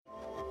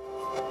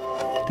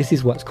This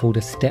is what's called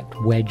a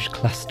stepped wedge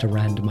cluster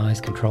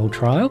randomised controlled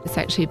trial. It's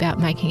actually about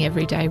making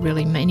every day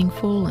really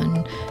meaningful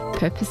and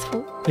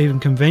purposeful. Even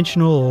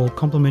conventional or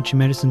complementary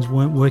medicines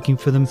weren't working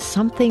for them.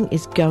 Something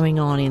is going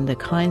on in the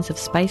kinds of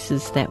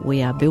spaces that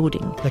we are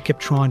building. They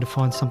kept trying to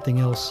find something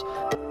else.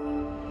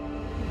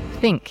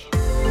 Think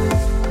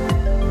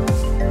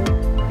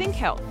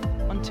Health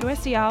on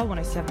 2SER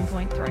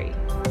 107.3.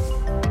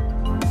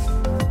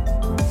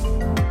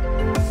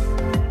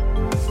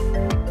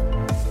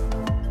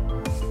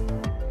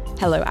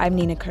 Hello, I'm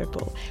Nina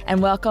Kopel,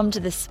 and welcome to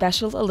this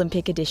special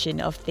Olympic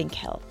edition of Think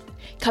Health.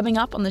 Coming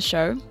up on the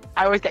show...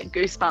 I always get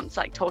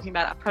goosebumps, talking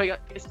about it. I've probably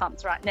got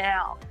goosebumps right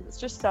now. It's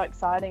just so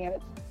exciting, and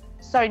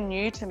it's so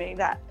new to me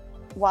that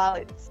while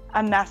it's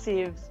a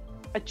massive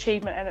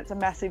achievement and it's a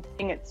massive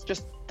thing, it's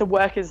just the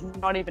work is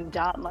not even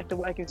done. The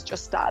work is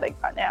just starting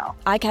right now.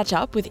 I catch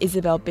up with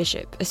Isabel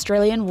Bishop,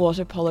 Australian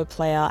water polo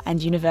player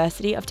and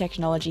University of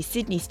Technology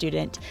Sydney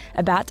student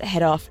about to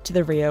head off to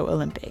the Rio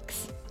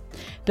Olympics.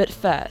 But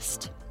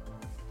first...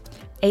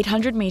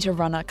 800-metre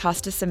runner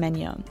Caster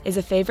Semenya is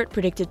a favourite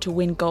predicted to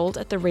win gold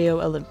at the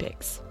Rio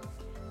Olympics.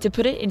 To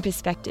put it in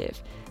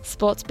perspective,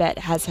 Sportsbet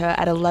has her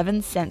at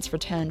 11 cents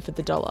return for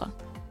the dollar.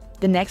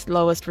 The next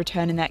lowest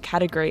return in that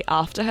category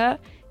after her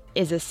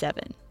is a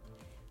 7.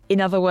 In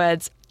other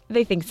words,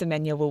 they think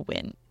Semenya will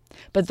win.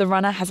 But the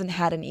runner hasn't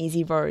had an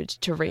easy road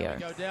to Rio.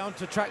 Go down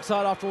to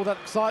trackside after all that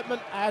excitement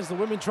as the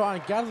women try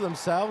and gather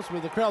themselves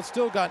with the crowd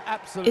still going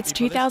absolutely... It's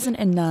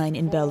 2009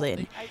 in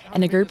Berlin,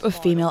 and a group of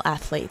female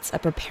athletes are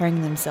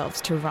preparing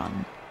themselves to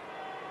run.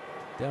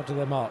 Down to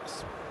their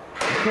marks.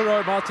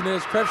 Kuro,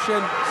 Martinez,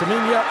 Krevshin,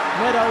 Semenya,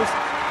 Meadows,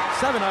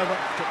 Savinova,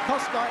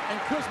 Koska and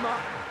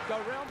Kuzma go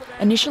round the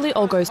bend. Initially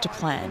all goes to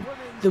plan.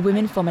 The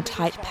women form a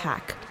tight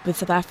pack, with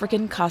South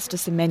African Caster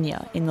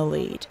Semenya in the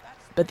lead.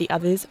 But the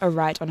others are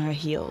right on her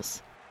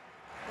heels.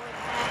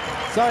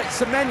 So it's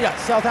Semenya,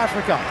 South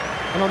Africa,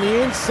 and on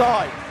the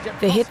inside...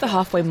 They hit the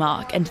halfway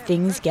mark and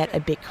things get a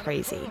bit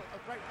crazy.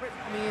 Great Britain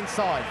on the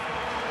inside.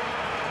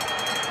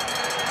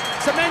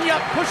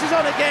 Semenya pushes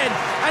on again,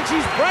 and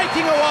she's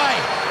breaking away.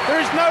 There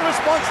is no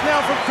response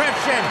now from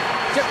Krevshin.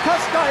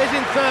 Koska is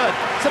in third.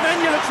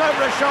 Semenya looks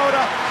over her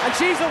shoulder, and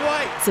she's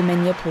away.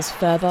 Semenya pulls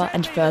further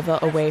and further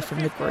away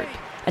from the group,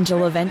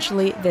 until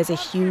eventually there's a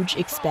huge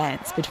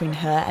expanse between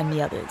her and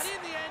the others.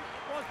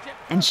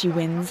 And she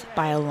wins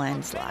by a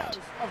landslide.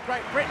 Of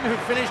Great Britain, who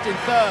finished in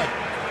third.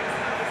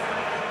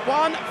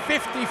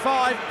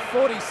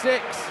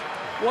 1:55.46.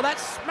 Well,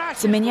 that's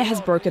smashed. Semenya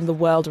has broken the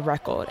world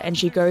record, and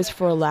she goes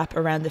for a lap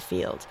around the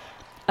field,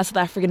 a South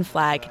African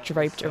flag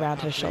draped around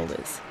her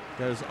shoulders.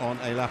 Goes on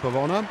a lap of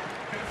honour.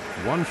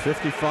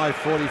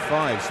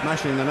 1:55.45,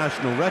 smashing the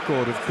national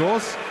record, of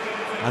course.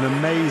 An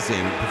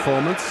amazing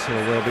performance.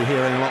 We'll be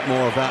hearing a lot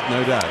more of that,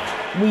 no doubt.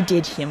 We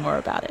did hear more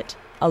about it.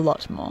 A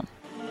lot more.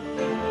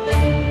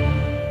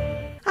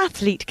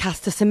 Athlete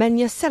Caster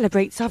Semenya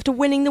celebrates after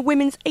winning the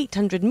women's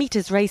 800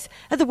 metres race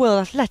at the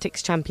World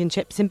Athletics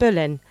Championships in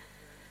Berlin.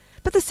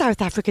 But the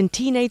South African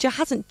teenager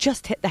hasn't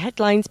just hit the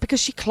headlines because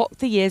she clocked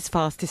the year's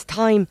fastest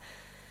time,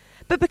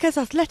 but because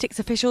athletics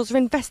officials are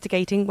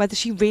investigating whether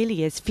she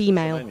really is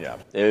female. Semenya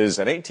is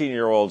an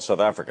 18-year-old South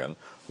African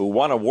who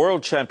won a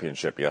world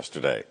championship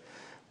yesterday.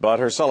 But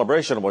her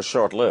celebration was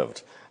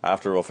short-lived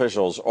after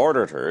officials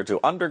ordered her to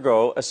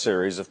undergo a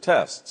series of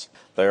tests.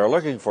 They are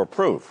looking for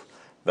proof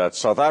that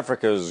South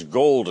Africa's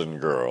golden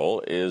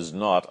girl is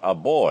not a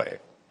boy.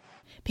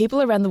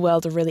 People around the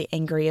world are really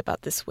angry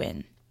about this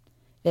win.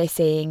 They're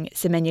saying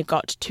Semenya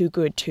got too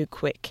good too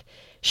quick.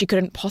 She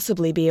couldn't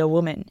possibly be a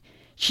woman.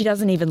 She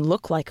doesn't even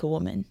look like a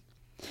woman.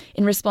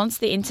 In response,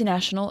 the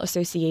International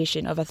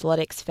Association of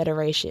Athletics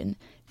Federation,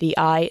 the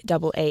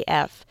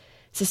IAAF,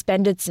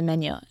 suspended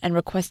Semenya and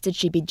requested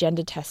she be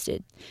gender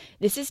tested.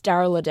 This is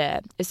Darryl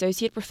Adair,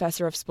 Associate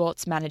Professor of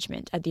Sports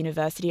Management at the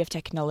University of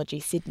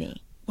Technology,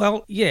 Sydney.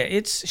 Well,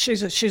 yeah,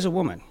 she's a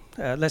woman.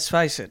 Let's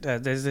face it,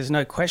 there's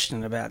no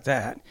question about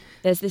that.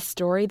 There's this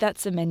story that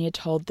Semenya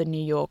told The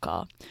New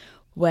Yorker,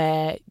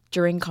 where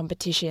during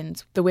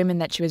competitions, the women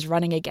that she was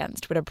running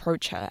against would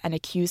approach her and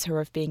accuse her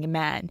of being a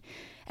man,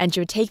 and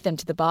she would take them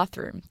to the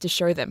bathroom to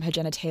show them her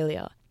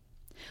genitalia.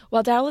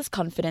 While Darryl is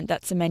confident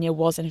that Semenya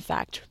was in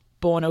fact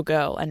born a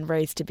girl and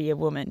raised to be a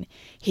woman,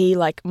 he,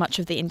 like much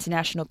of the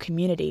international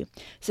community,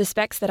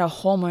 suspects that her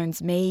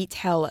hormones may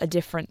tell a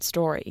different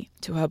story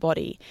to her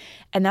body,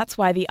 and that's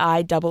why the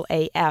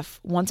IAAF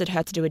wanted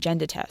her to do a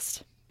gender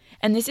test.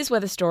 And this is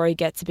where the story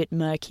gets a bit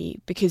murky,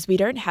 because we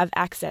don't have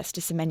access to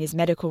Semenya's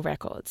medical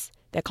records.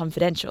 They're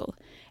confidential.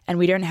 And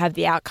we don't have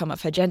the outcome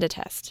of her gender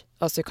test,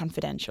 also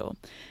confidential.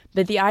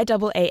 But the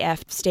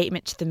IAAF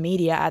statement to the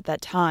media at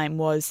that time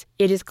was,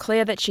 "It is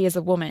clear that she is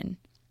a woman,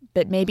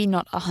 but maybe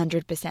not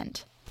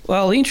 100%.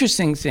 Well, the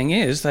interesting thing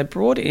is they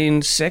brought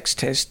in sex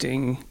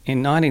testing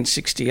in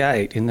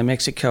 1968 in the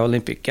Mexico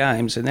Olympic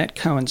Games, and that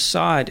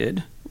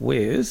coincided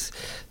with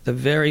the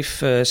very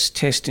first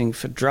testing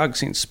for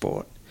drugs in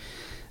sport.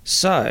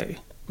 So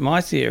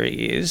my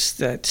theory is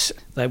that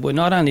they were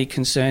not only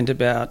concerned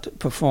about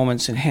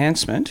performance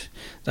enhancement,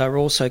 they were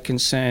also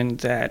concerned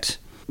that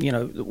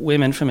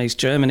women from East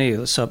Germany or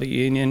the Soviet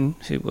Union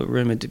who were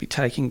rumoured to be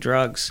taking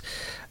drugs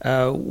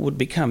would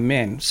become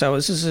men. So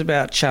this is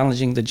about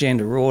challenging the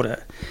gender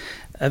order.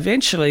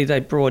 Eventually they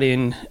brought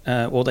in,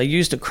 they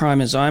used a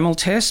chromosomal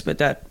test, but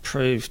that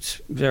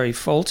proved very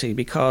faulty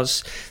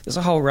because there's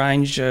a whole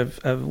range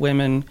of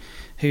women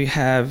who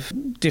have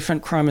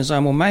different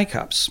chromosomal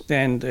makeups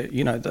than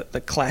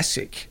the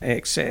classic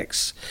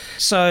XX.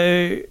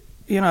 So,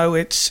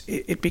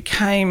 it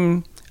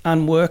became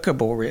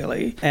unworkable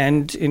really,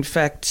 and in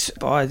fact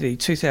by the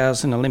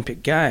 2000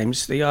 Olympic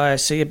Games the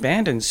IOC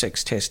abandoned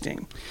sex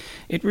testing.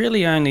 It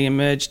really only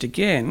emerged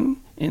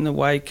again in the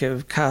wake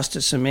of Caster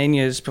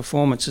Semenya's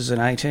performance as an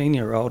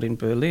 18-year-old in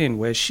Berlin,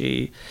 where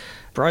she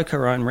broke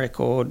her own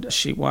record.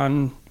 She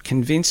won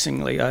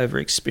convincingly over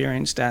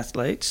experienced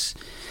athletes,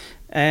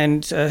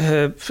 and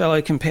her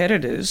fellow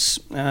competitors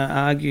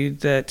argued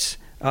that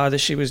either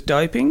she was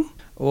doping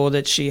or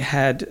that she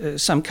had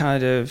some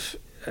kind of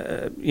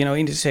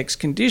intersex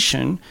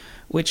condition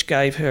which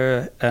gave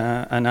her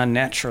an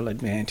unnatural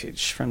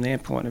advantage from their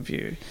point of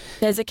view.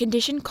 There's a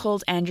condition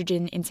called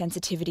androgen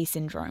insensitivity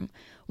syndrome,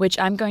 which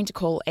I'm going to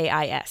call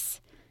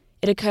AIS.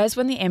 It occurs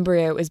when the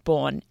embryo is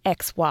born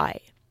XY,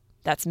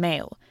 that's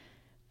male,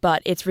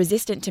 but it's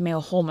resistant to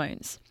male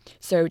hormones,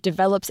 so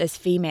develops as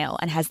female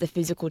and has the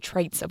physical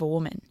traits of a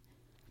woman.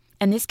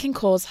 And this can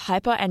cause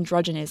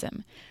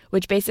hyperandrogenism,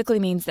 which basically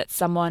means that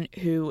someone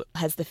who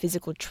has the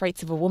physical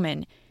traits of a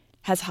woman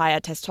has higher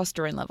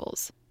testosterone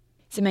levels.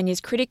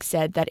 Semenya's critics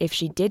said that if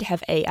she did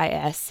have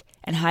AIS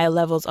and higher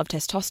levels of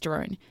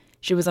testosterone,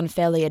 she was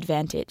unfairly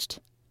advantaged.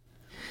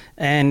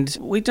 And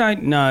we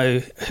don't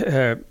know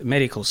her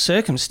medical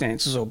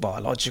circumstances or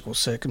biological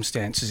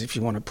circumstances, if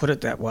you want to put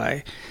it that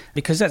way,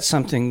 because that's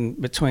something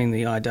between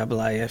the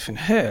IAAF and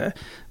her.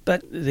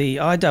 But the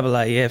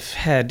IAAF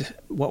had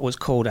what was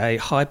called a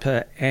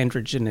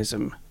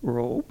hyperandrogenism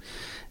rule.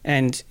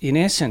 And in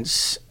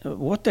essence,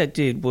 what that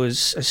did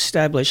was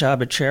establish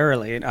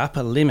arbitrarily an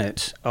upper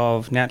limit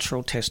of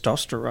natural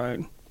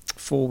testosterone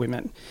for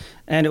women.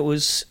 And it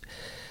was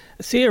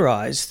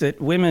theorised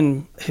that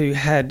women who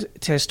had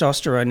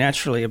testosterone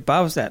naturally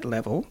above that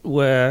level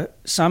were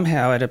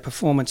somehow at a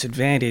performance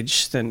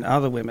advantage than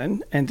other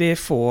women, and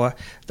therefore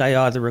they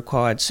either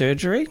required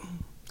surgery,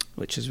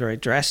 which is very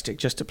drastic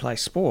just to play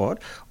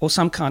sport, or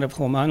some kind of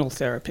hormonal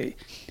therapy.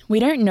 We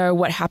don't know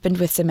what happened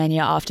with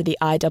Semenya after the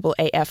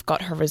IAAF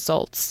got her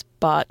results,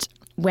 but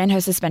when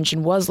her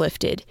suspension was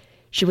lifted,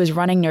 she was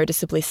running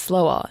noticeably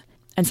slower,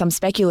 and some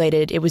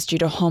speculated it was due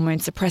to hormone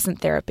suppressant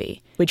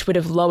therapy, which would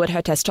have lowered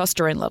her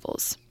testosterone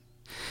levels.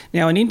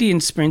 Now, an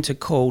Indian sprinter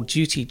called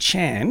Duty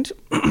Chand,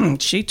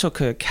 she took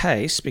her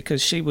case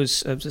because she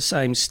was of the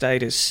same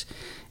status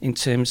in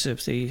terms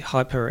of the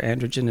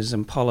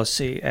hyperandrogenism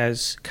policy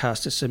as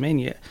Caster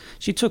Semenya.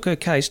 She took her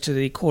case to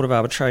the Court of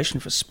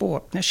Arbitration for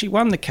Sport. Now, she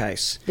won the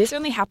case. This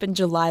only happened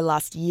July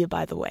last year,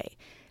 by the way.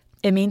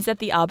 It means that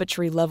the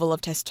arbitrary level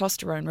of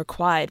testosterone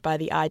required by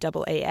the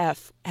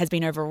IAAF has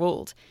been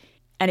overruled.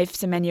 And if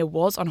Semenya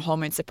was on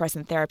hormone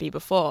suppressant therapy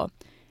before,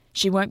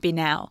 she won't be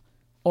now,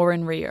 or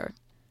in Rio.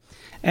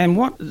 And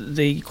what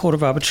the Court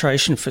of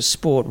Arbitration for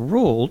Sport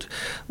ruled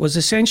was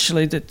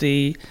essentially that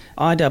the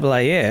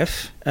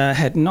IAAF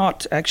had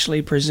not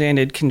actually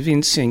presented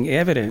convincing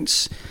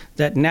evidence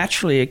that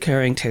naturally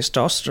occurring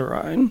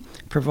testosterone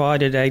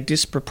provided a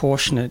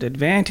disproportionate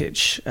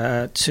advantage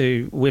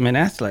to women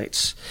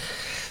athletes.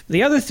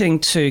 The other thing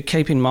to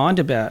keep in mind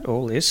about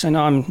all this, and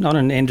I'm not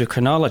an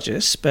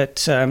endocrinologist,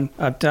 but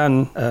I've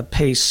done a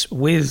piece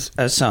with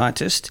a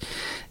scientist,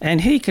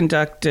 and he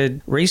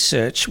conducted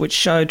research which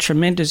showed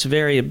tremendous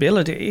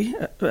variability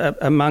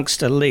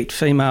amongst elite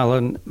female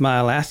and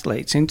male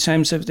athletes in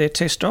terms of their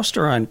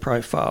testosterone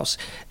profiles,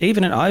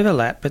 even an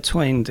overlap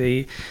between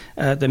the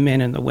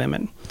men and the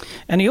women.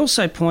 And he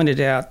also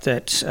pointed out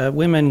that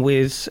women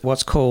with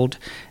what's called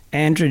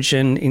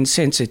androgen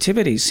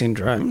insensitivity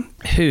syndrome,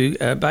 who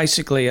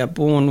basically are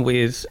born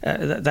with,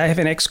 they have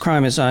an X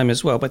chromosome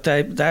as well, but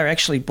they're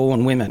actually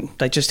born women.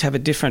 They just have a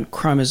different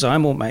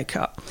chromosomal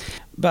makeup.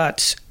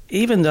 But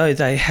even though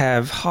they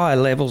have higher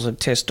levels of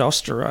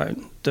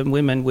testosterone than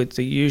women with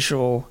the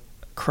usual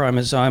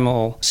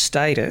chromosomal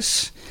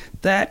status,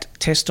 that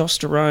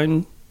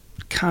testosterone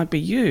can't be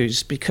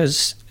used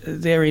because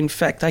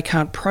they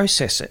can't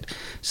process it.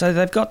 So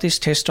they've got this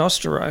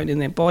testosterone in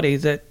their body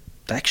that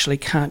they actually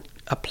can't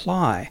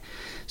apply.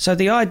 So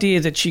the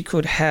idea that you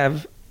could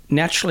have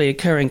naturally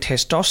occurring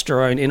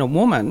testosterone in a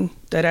woman,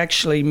 that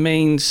actually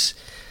means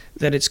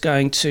that it's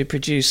going to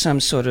produce some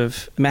sort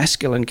of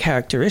masculine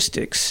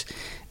characteristics,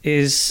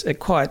 is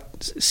quite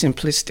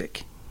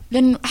simplistic.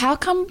 Then how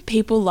come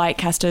people like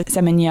Caster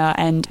Semenya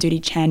and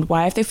Duty Chand,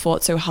 why have they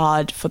fought so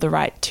hard for the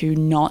right to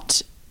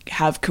not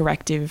have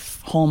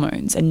corrective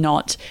hormones and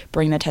not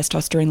bring their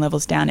testosterone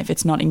levels down if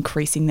it's not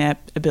increasing their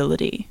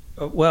ability?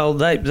 Well,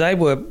 they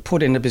were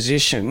put in a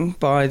position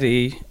by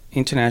the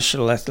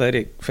International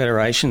Athletic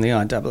Federation, the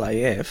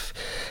IAAF,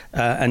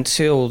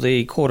 until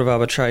the Court of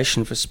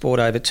Arbitration for Sport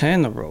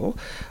overturned the rule,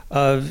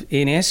 of,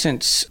 in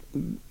essence,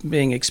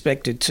 being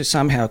expected to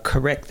somehow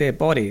correct their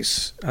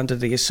bodies under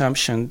the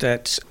assumption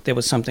that there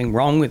was something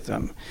wrong with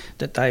them,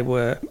 that they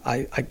were,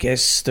 I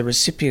guess, the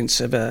recipients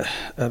of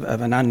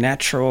an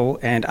unnatural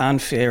and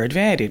unfair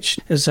advantage.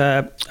 There's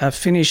a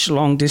Finnish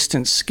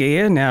long-distance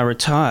skier, now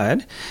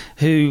retired,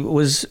 who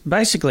was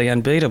basically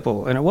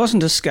unbeatable, and it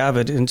wasn't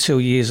discovered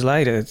until years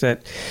later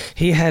that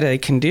he had a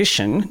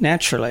condition,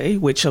 naturally,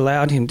 which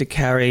allowed him to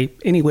carry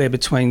anywhere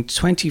between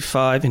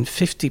 25 and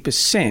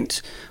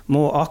 50%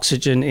 more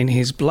oxygen in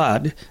his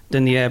blood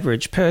than the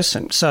average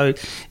person. So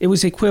it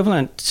was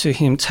equivalent to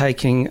him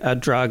taking a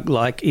drug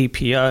like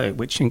EPO,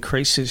 which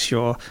increases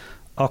your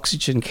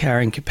oxygen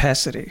carrying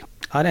capacity.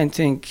 I don't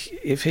think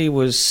if he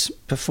was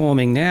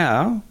performing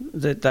now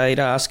that they'd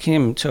ask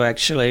him to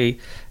actually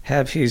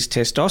have his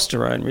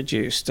testosterone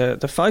reduced.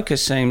 The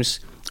focus seems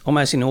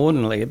almost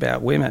inordinately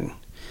about women.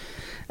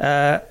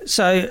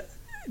 So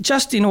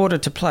just in order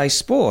to play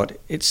sport,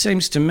 it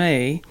seems to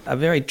me a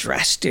very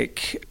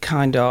drastic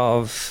kind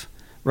of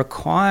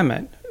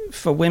requirement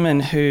for women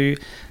who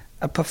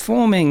are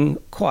performing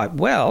quite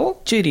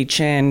well. Judy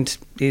Chand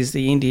is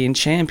the Indian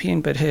champion,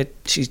 but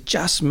she's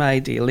just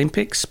made the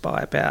Olympics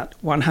by about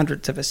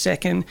 1/100th of a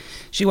second.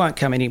 She won't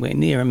come anywhere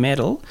near a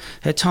medal.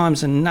 Her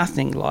times are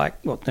nothing like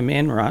what the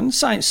men run.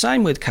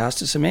 Same with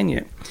Caster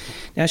Semenya.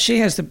 Now, she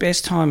has the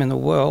best time in the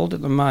world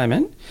at the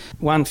moment,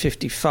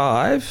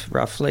 1:55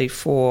 roughly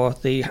for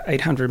the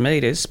 800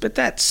 metres, but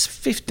that's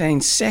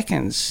 15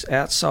 seconds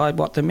outside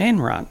what the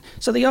men run.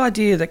 So the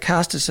idea that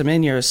Caster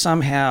Semenya is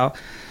somehow,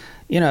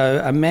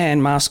 a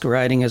man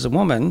masquerading as a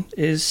woman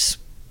is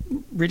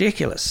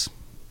ridiculous.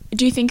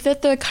 Do you think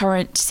that the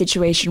current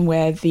situation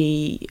where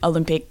the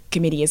Olympic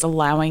Committee is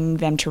allowing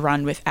them to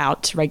run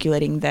without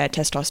regulating their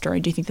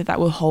testosterone, do you think that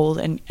will hold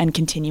and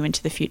continue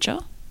into the future?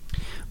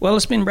 Well,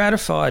 it's been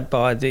ratified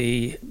by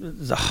the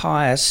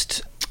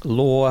highest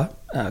law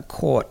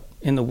court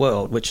in the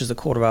world, which is the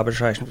Court of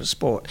Arbitration for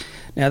Sport.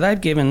 Now, they've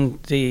given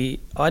the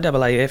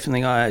IAAF and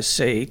the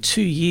IOC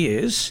 2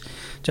 years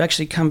to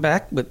actually come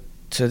back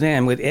to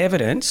them with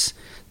evidence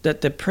that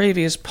the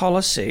previous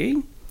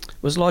policy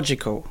was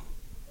logical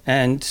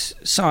and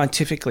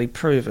scientifically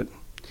proven.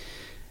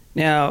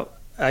 Now,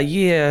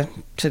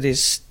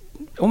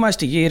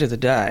 almost a year to the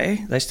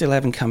day, they still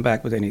haven't come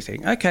back with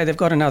anything. Okay, they've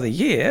got another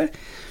year,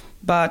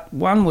 but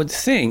one would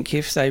think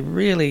if they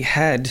really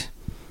had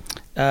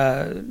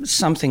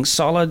something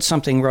solid,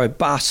 something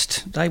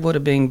robust, they would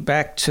have been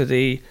back to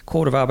the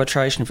Court of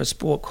Arbitration for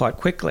Sport quite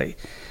quickly.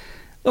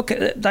 Look,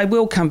 they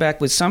will come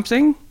back with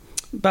something,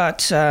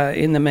 but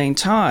in the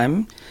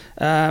meantime,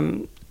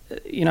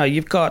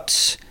 you've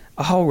got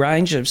a whole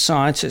range of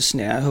scientists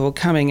now who are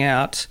coming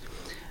out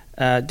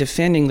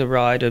defending the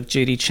right of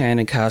Judy Chand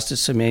and Caster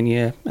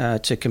Semenya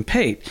to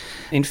compete.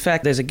 In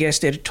fact, there's a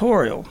guest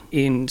editorial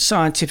in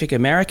Scientific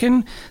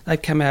American.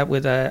 They've come out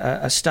with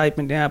a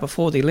statement now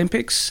before the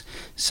Olympics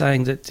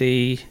saying that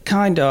the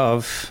kind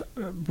of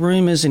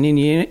rumours and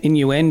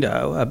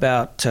innuendo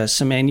about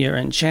Semenya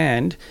and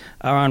Chand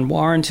are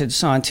unwarranted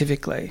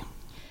scientifically.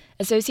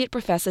 Associate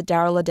Professor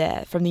Darryl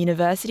Adair from the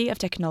University of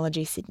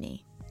Technology,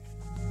 Sydney.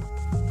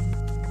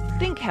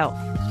 Think Health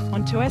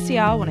on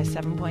 2SER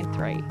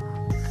 107.3.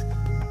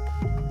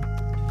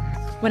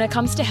 When it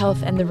comes to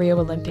health and the Rio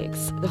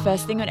Olympics, the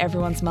first thing on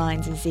everyone's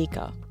minds is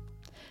Zika.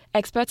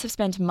 Experts have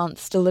spent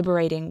months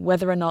deliberating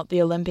whether or not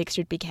the Olympics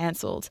should be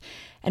cancelled,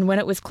 and when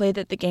it was clear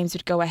that the Games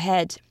would go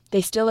ahead, they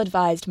still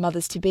advised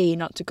mothers-to-be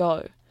not to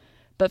go.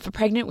 But for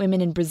pregnant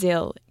women in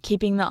Brazil,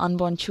 keeping the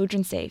unborn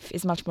children safe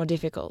is much more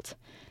difficult.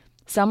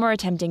 Some are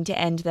attempting to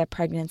end their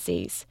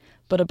pregnancies,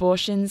 but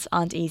abortions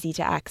aren't easy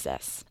to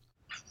access.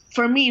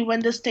 For me,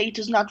 when the state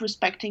is not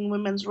respecting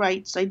women's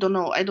rights, I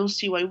don't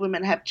see why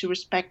women have to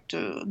respect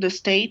the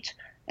state,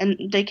 and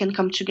they can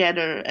come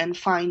together and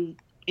find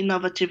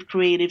innovative,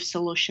 creative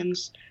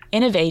solutions.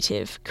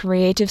 Innovative,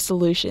 creative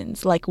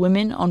solutions like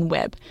Women on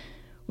Web,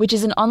 which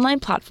is an online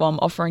platform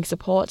offering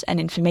support and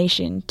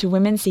information to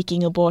women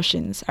seeking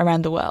abortions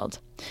around the world.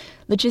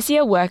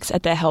 Leticia works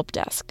at their help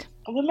desk.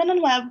 Women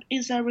on Web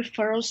is a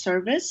referral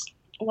service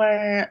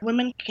where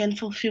women can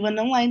fulfill an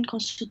online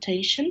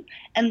consultation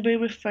and be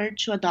referred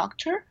to a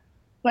doctor,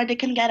 where they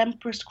can get a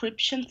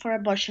prescription for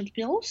abortion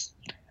pills.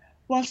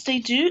 Once they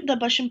do, the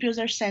abortion pills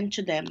are sent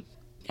to them.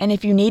 And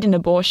if you need an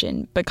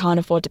abortion but can't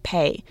afford to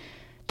pay,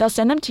 they'll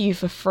send them to you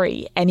for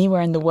free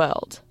anywhere in the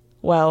world.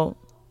 Well,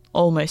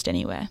 almost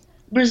anywhere.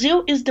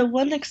 Brazil is the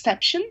one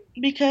exception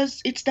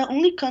because it's the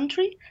only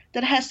country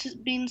that has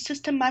been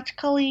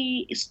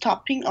systematically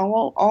stopping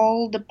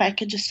all the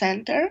packages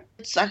sent there.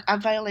 It's a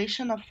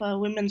violation of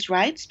women's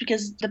rights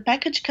because the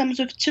package comes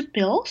with 2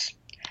 pills,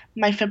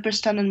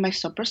 mifepristone and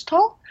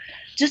misoprostol.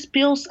 These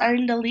pills are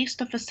in the list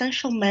of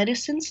essential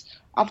medicines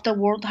of the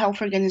World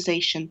Health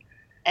Organization.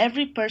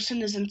 Every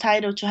person is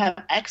entitled to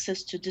have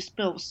access to these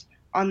pills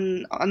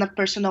on a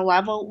personal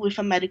level with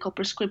a medical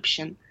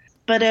prescription.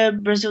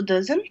 But Brazil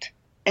doesn't.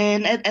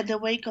 And at the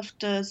wake of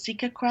the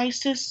Zika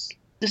crisis,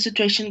 the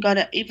situation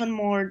got even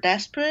more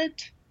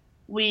desperate.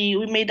 We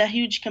made a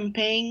huge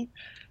campaign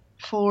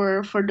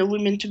for the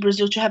women to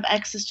Brazil to have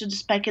access to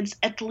these packets,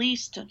 at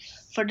least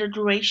for the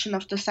duration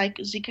of the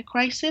Zika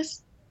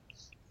crisis.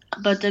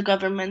 But the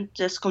government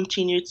just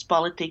continued its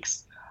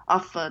politics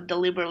of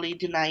deliberately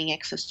denying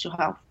access to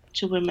health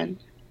to women.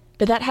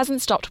 But that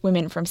hasn't stopped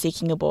women from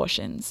seeking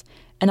abortions.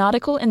 An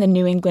article in the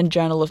New England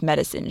Journal of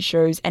Medicine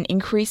shows an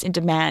increase in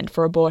demand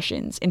for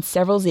abortions in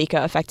several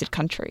Zika-affected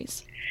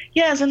countries.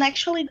 Yes, and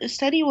actually the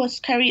study was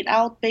carried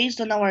out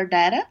based on our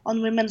data,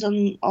 on women's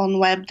on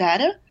web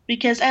data,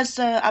 because as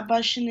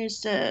abortion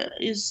is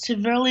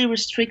severely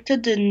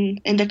restricted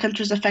in the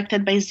countries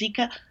affected by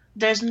Zika,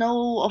 there's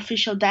no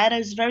official data.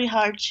 It's very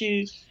hard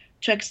to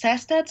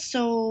access that.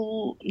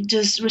 So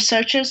just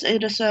researchers,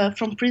 it is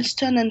from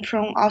Princeton and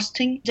from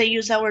Austin, they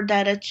use our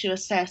data to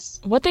assess.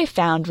 What they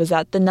found was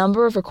that the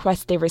number of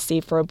requests they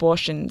received for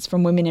abortions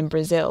from women in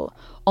Brazil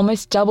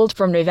almost doubled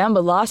from November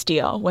last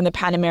year, when the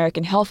Pan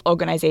American Health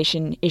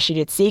Organization issued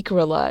its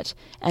Zika alert,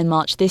 and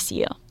March this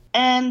year.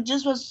 And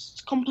this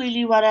was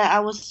completely what I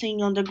was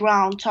seeing on the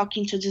ground,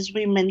 talking to these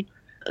women.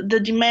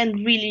 The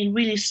demand really,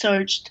 really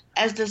surged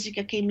as the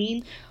Zika came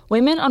in.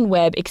 Women on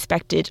web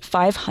expected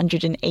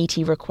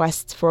 580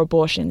 requests for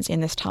abortions in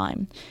this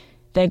time.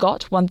 They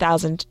got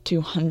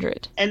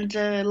 1,200. And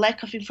the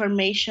lack of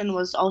information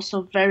was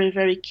also very,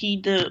 very key.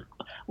 The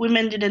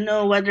women didn't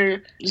know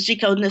whether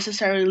Zika would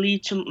necessarily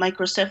lead to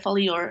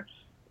microcephaly or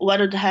what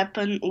would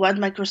happen, what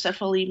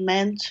microcephaly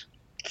meant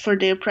for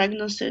their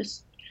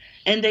pregnancies.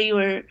 And they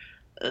were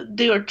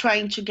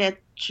trying to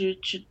get to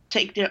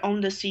take their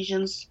own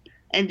decisions,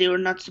 and they were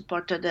not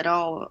supported at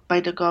all by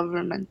the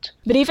government.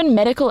 But even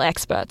medical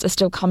experts are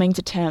still coming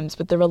to terms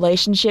with the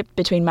relationship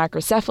between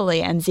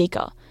microcephaly and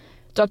Zika.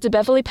 Dr.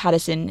 Beverly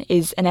Patterson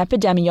is an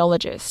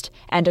epidemiologist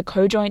and a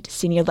co-joint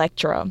senior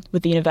lecturer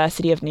with the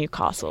University of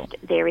Newcastle.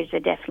 There is a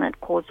definite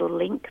causal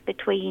link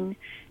between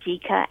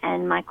Zika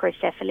and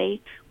microcephaly.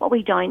 What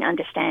we don't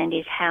understand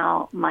is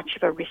how much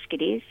of a risk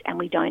it is, and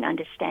we don't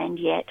understand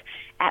yet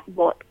at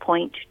what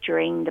point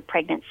during the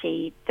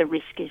pregnancy the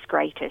risk is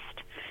greatest.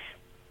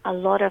 A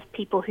lot of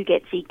people who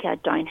get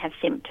Zika don't have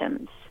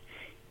symptoms.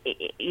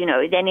 You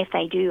know, then if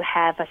they do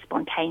have a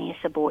spontaneous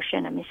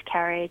abortion, a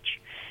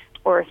miscarriage,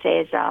 or if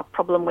there's a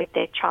problem with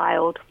their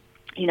child,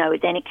 you know,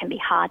 then it can be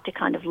hard to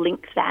kind of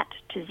link that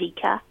to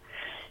Zika.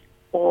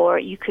 Or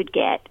you could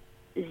get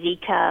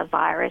Zika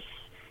virus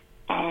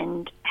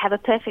and have a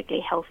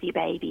perfectly healthy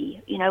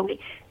baby. You know,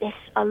 there's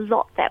a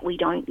lot that we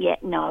don't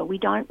yet know. We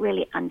don't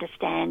really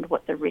understand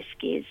what the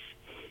risk is,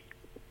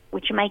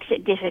 which makes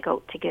it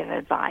difficult to give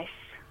advice.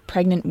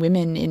 Pregnant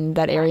women in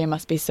that area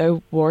must be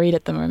so worried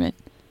at the moment.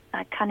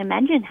 I can't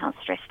imagine how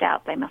stressed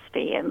out they must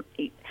be.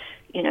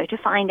 You know, to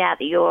find out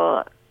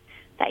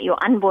that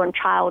your unborn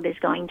child is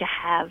going to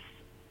have,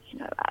 you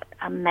know,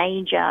 a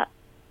major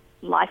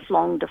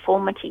lifelong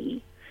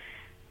deformity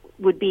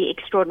would be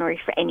extraordinary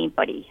for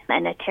anybody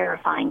and a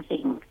terrifying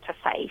thing to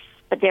face.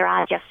 But there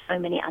are just so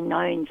many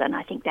unknowns, and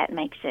I think that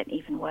makes it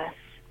even worse.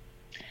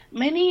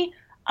 Many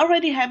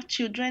already have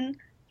children,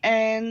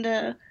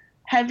 and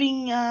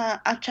having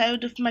a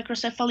child with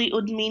microcephaly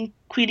would mean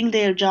quitting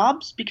their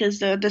jobs because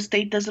the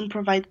state doesn't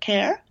provide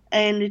care.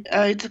 And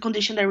it's a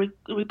condition that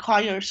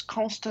requires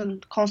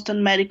constant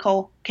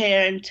medical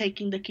care and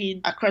taking the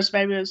kid across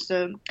various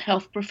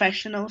health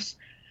professionals.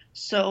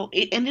 So,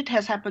 it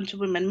has happened to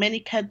women.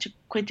 Many had to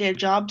quit their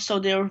jobs, so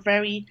they were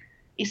very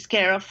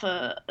scared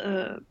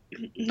of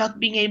not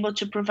being able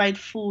to provide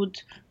food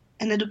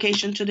and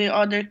education to their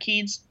other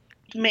kids.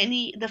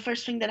 The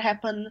first thing that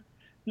happened,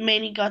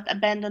 many got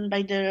abandoned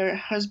by their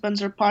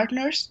husbands or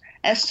partners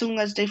as soon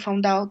as they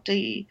found out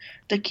the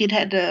kid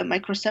had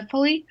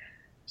microcephaly.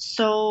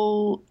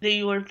 So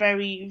they were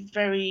very,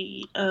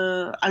 very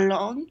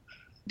alone.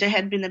 They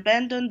had been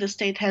abandoned. The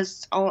state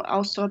has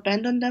also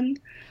abandoned them.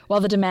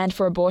 While the demand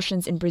for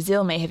abortions in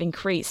Brazil may have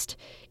increased,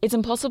 it's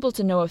impossible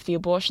to know if the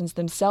abortions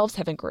themselves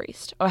have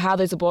increased or how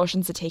those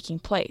abortions are taking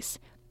place,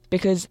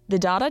 because the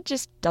data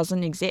just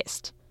doesn't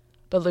exist.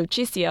 But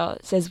Lucicia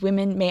says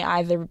women may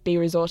either be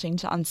resorting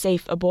to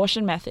unsafe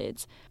abortion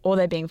methods or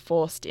they're being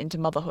forced into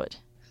motherhood.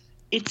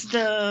 It's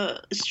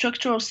the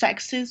structural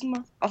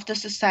sexism of the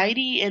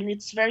society, and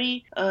it's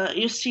very,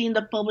 you see in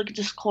the public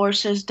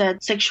discourses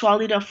that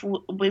sexuality of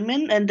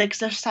women and the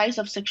exercise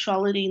of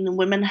sexuality in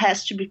women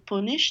has to be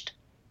punished,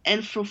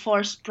 and through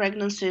forced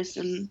pregnancies,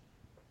 and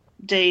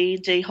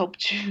they hope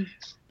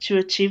to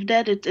achieve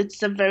that.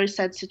 It's a very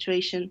sad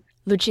situation.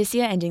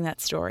 Lucicia ending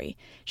that story.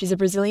 She's a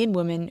Brazilian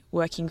woman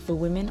working for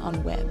Women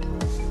on Web.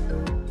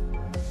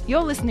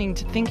 You're listening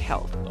to Think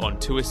Health on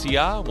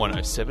 2SER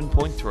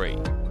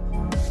 107.3.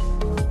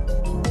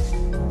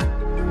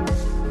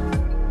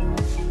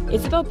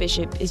 Isabel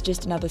Bishop is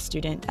just another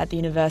student at the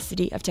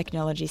University of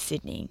Technology,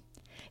 Sydney.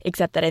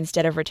 Except that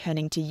instead of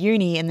returning to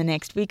uni in the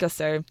next week or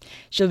so,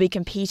 she'll be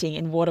competing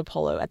in water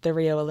polo at the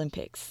Rio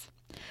Olympics.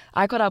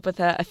 I caught up with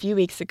her a few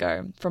weeks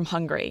ago from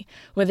Hungary,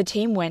 where the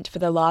team went for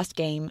their last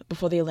game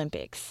before the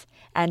Olympics,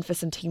 and for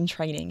some team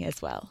training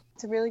as well.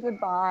 It's a really good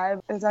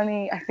vibe.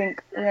 I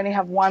think we only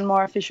have one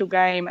more official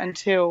game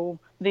until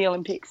the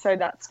Olympics, so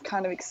that's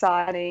kind of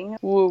exciting.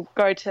 We'll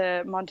go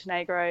to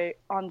Montenegro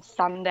on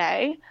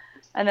Sunday,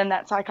 and then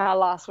that's like our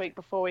last week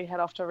before we head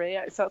off to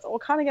Rio. So it's all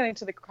kind of getting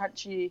to the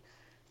crunchy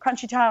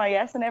time, I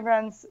guess, and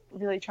everyone's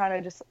really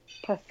trying to just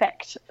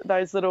perfect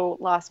those little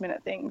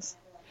last-minute things.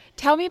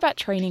 Tell me about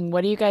training.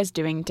 What are you guys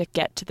doing to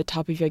get to the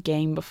top of your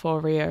game before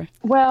Rio?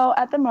 Well,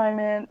 at the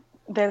moment,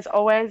 there's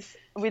always,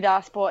 with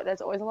our sport,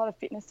 there's always a lot of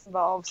fitness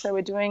involved. So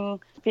we're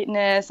doing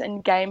fitness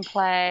and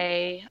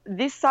gameplay.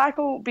 This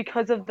cycle,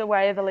 because of the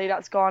way the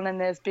lead-up's gone and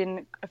there's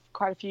been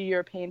quite a few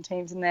European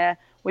teams in there,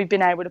 we've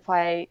been able to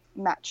play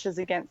matches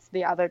against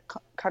the other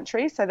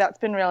countries. So that's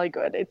been really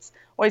good. It's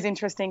always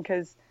interesting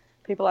because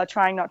people are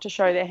trying not to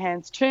show their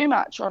hands too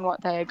much on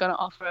what they're going to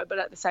offer, but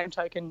at the same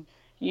token,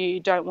 you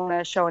don't want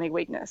to show any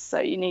weakness. So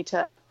you need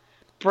to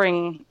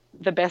bring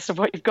the best of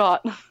what you've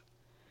got.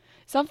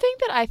 Something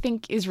that I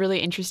think is really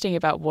interesting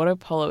about water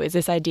polo is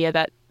this idea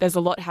that there's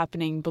a lot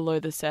happening below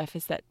the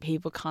surface that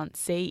people can't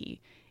see.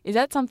 Is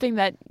that something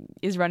that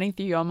is running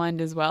through your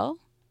mind as well?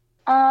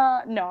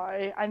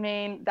 No. I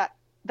mean,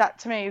 that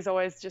to me has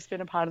always just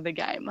been a part of the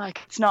game.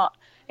 Like, it's not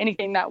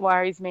anything that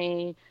worries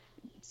me.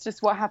 It's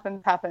just what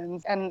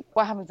happens, and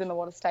what happens in the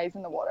water stays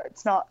in the water.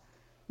 It's not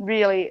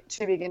really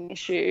too big an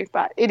issue,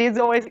 but it is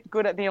always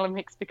good at the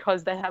Olympics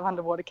because they have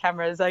underwater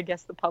cameras. I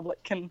guess the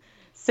public can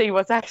see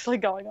what's actually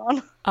going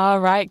on. Oh,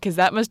 right, because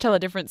that must tell a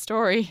different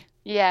story.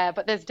 Yeah,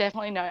 but there's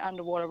definitely no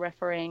underwater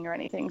refereeing or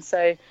anything,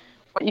 so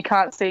what you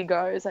can't see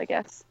goes, I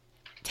guess.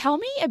 Tell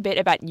me a bit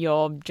about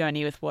your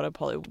journey with water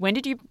polo. When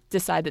did you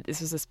decide that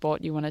this was a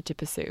sport you wanted to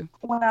pursue?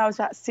 When I was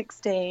about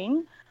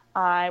 16,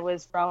 I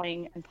was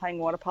rowing and playing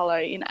water polo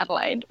in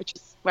Adelaide, which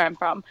is where I'm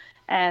from,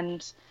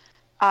 and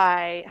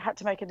I had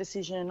to make a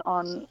decision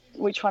on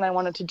which one I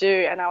wanted to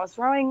do, and I was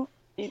rowing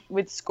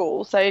with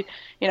school. So,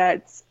 you know,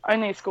 it's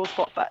only a school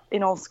sport, but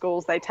in all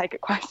schools they take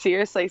it quite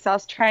seriously. So I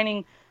was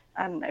training,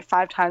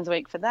 5 times a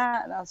week for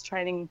that, and I was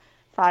training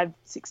 5-6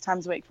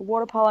 times a week for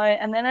water polo.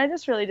 And then I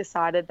just really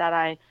decided that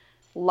I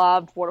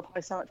loved water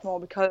polo so much more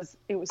because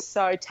it was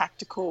so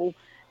tactical,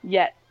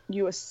 yet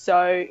it was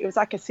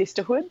like a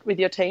sisterhood with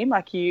your team.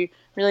 Like, you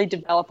really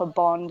develop a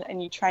bond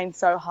and you train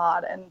so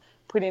hard and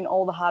put in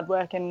all the hard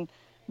work, and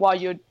while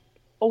you're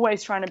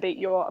always trying to beat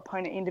your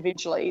opponent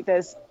individually,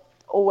 there's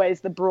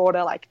always the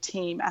broader like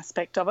team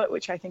aspect of it,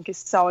 which I think is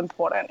so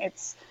important.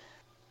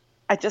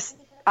 I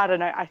don't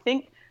know. I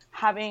think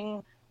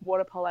having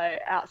water polo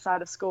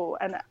outside of school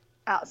and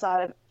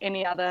outside of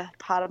any other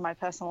part of my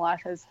personal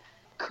life has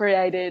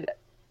created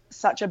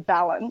such a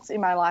balance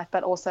in my life,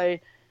 but also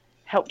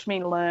helped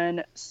me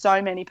learn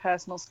so many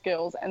personal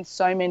skills and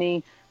so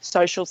many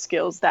social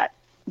skills that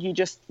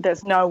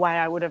there's no way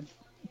I would have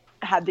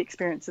had the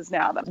experiences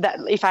now that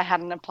if I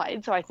hadn't have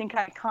played. So I think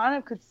I kind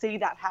of could see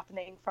that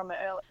happening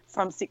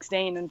from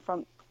 16, and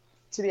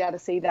to be able to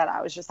see that,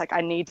 I was just like, I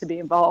need to be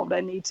involved.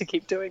 I need to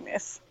keep doing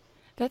this.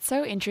 That's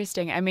so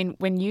interesting. I mean,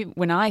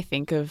 when I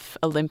think of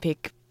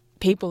Olympic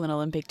people in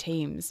Olympic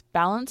teams,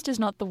 balanced is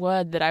not the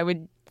word that I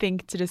would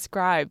think to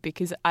describe,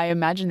 because I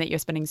imagine that you're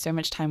spending so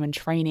much time on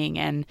training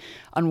and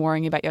on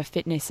worrying about your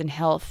fitness and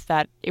health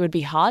that it would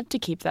be hard to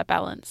keep that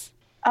balance.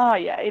 Oh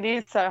yeah, it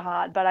is so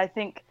hard, but I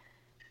think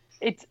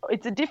it's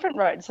a different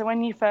road. So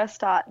when you first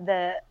start,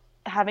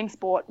 having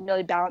sport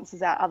really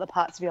balances out other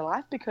parts of your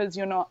life, because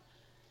you're not,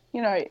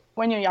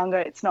 when you're younger,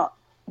 it's not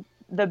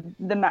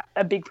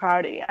a big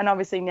priority. And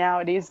obviously now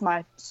it is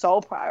my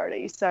sole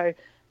priority. So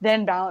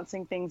then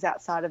balancing things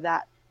outside of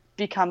that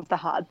becomes the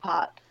hard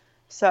part.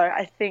 So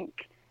I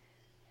think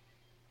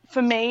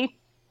for me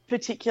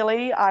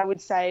particularly, I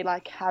would say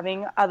like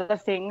having other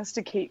things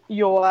to keep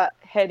your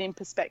head in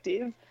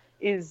perspective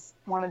is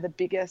one of the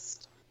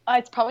biggest.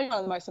 It's probably one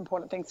of the most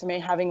important things to me,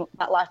 having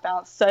that life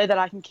balance so that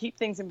I can keep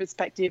things in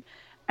perspective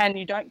and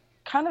you don't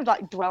kind of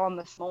like dwell on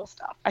the small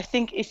stuff. I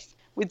think if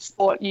with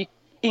sport,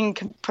 in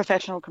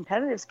professional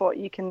competitive sport,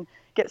 you can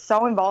get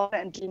so involved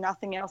and do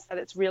nothing else that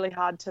it's really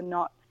hard to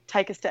not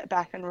take a step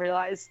back and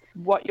realize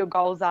what your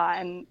goals are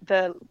and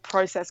the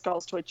process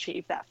goals to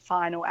achieve that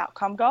final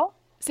outcome goal.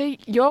 So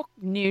you're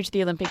new to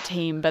the Olympic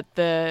team, but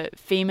the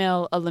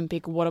female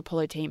Olympic water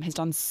polo team has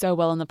done so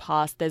well in the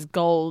past. There's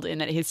gold in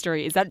that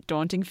history. Is that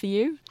daunting for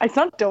you? It's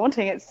not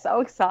daunting. It's so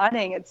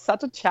exciting. It's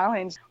such a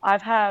challenge.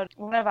 I've had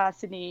one of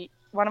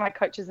my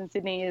coaches in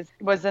Sydney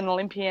was an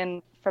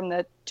Olympian from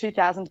the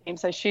 2000 team.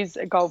 So she's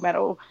a gold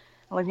medal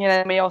Olympian.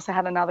 And we also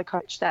had another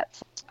coach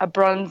that's a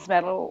bronze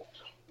medal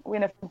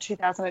winner from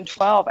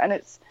 2012. And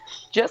it's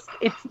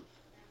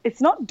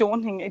not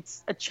daunting.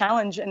 It's a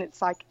challenge, and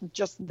it's like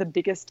just the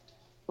biggest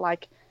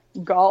like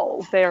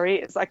goal there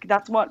is. Like,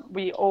 that's what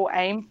we all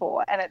aim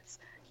for, and it's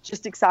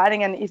just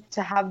exciting. And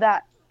to have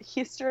that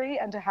history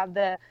and to have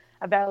the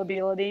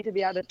availability to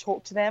be able to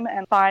talk to them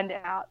and find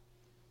out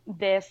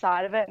their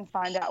side of it and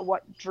find out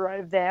what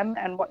drove them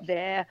and what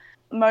their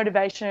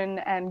motivation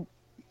and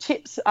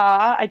tips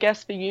are, I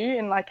guess, for you,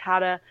 and like how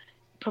to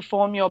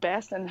perform your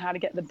best and how to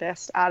get the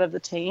best out of the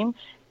team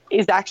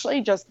is actually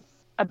just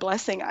a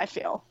blessing, I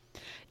feel.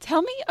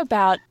 Tell me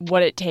about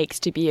what it takes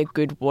to be a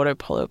good water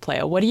polo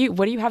player. What do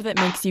you have that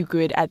makes you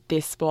good at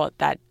this sport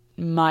that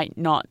might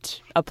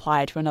not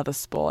apply to another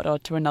sport or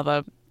to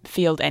another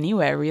field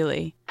anywhere,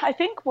 really? I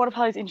think water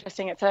polo is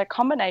interesting. It's a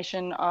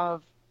combination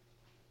of,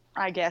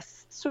 I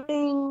guess,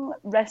 swimming,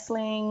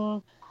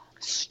 wrestling,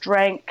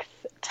 strength,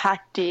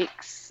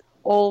 tactics,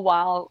 all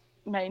while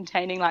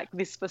maintaining like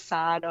this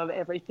facade of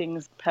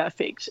everything's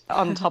perfect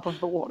on top of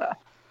the water.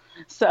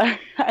 So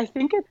I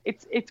think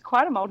it's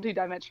quite a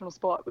multi-dimensional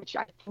sport, which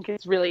I think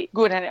is really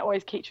good, and it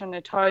always keeps you on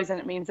your toes, and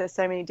it means there's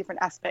so many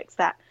different aspects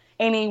that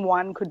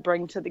anyone could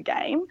bring to the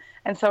game.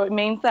 And so it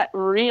means that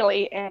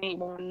really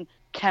anyone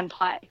can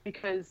play,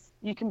 because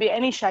you can be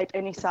any shape,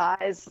 any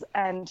size.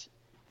 And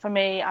for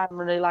me, I'm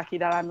really lucky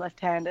that I'm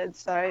left-handed,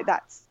 so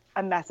that's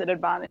a massive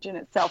advantage in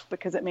itself,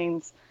 because it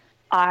means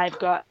I've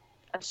got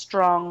a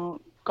strong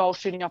goal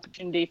shooting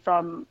opportunity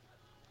from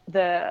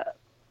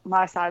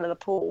my side of the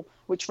pool,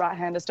 which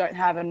right-handers don't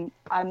have, and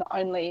I'm the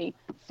only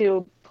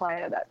field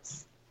player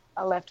that's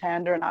a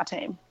left-hander in our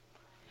team.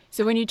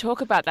 So when you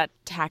talk about that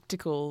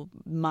tactical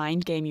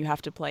mind game you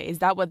have to play, is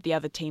that what the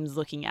other team's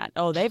looking at?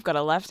 Oh, they've got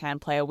a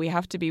left-hand player, we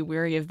have to be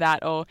wary of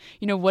that. Or,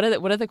 what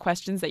are the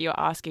questions that you're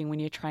asking when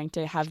you're trying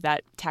to have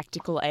that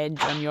tactical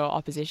edge on your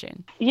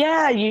opposition?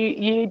 Yeah,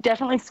 you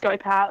definitely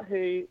scope out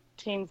who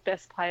teams'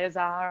 best players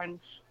are and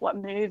what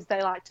moves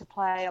they like to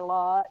play a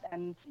lot,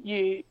 and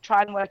you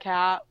try and work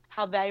out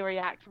how they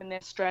react when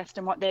they're stressed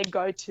and what their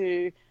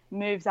go-to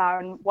moves are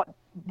and what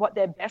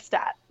they're best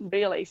at,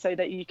 really, so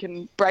that you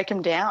can break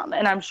them down.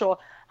 And I'm sure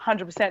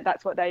 100%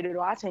 that's what they do to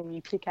our team.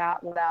 You pick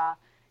out what our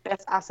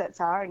best assets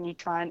are and you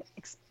try and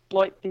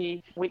exploit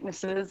the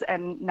weaknesses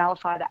and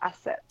nullify the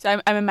assets. So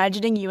I'm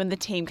imagining you and the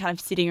team kind of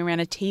sitting around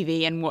a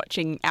TV and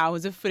watching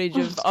hours of footage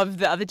of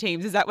the other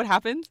teams. Is that what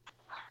happens?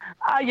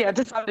 Yeah,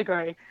 to some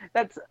degree.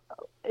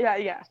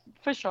 Yeah,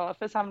 for sure.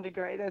 For some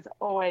degree, there's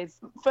always,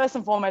 first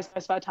and foremost,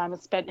 most of our time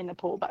is spent in the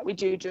pool, but we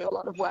do a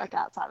lot of work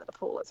outside of the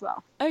pool as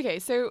well. Okay,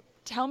 so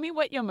tell me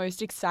what you're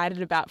most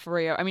excited about for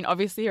Rio. I mean,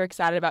 obviously you're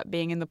excited about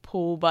being in the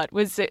pool, but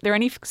was there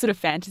any sort of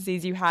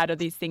fantasies you had or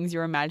these things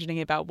you're imagining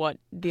about what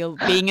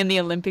being in the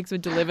Olympics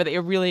would deliver that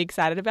you're really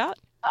excited about?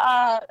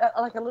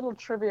 Like a little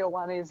trivial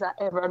one is that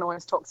everyone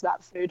always talks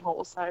about food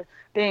hall. So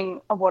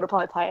being a water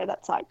polo player,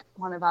 that's like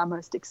one of our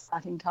most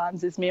exciting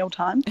times is meal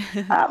time.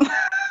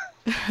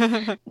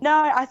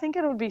 No, I think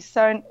it would be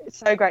so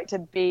great to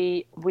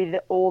be with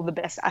all the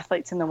best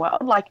athletes in the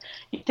world. Like,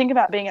 you think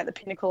about being at the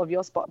pinnacle of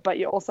your sport, but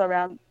you're also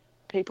around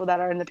people that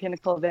are in the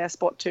pinnacle of their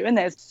sport too. And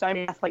there's so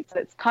many athletes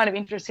that it's kind of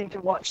interesting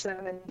to watch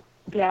them and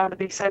be able to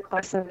be so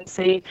close to them and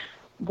see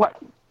what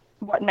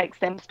makes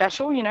them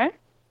special,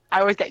 I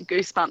always get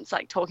goosebumps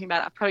like talking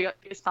about it. I've probably got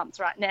goosebumps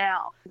right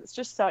now. It's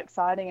just so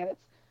exciting, and it's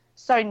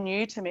so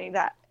new to me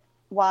that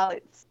while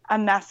it's a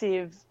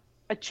massive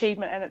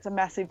achievement and it's a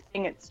massive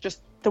thing, it's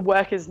just the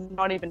work is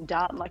not even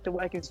done. Like, the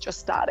work is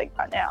just starting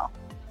right now.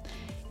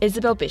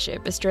 Isabel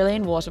Bishop,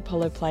 Australian water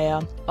polo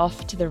player,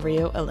 off to the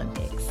Rio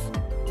Olympics.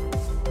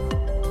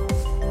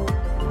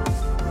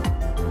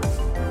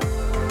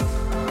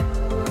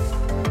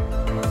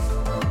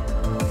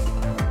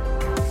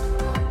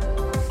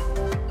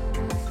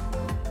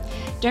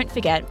 Don't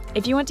forget,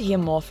 if you want to hear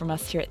more from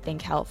us here at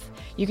Think Health,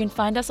 you can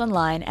find us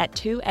online at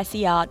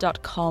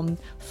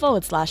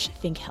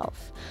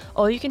 2ser.com/thinkhealth,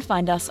 or you can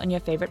find us on your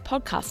favourite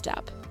podcast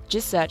app.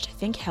 Just search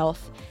Think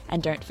Health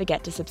and don't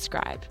forget to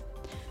subscribe.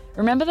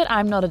 Remember that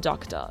I'm not a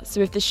doctor, so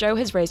if the show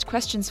has raised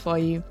questions for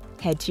you,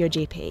 head to your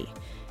GP.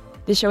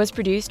 The show is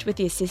produced with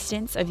the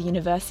assistance of the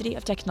University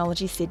of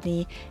Technology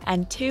Sydney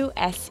and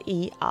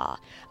 2SER.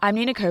 I'm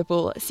Nina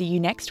Kopel. See you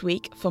next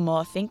week for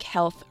more Think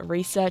Health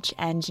research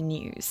and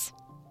news.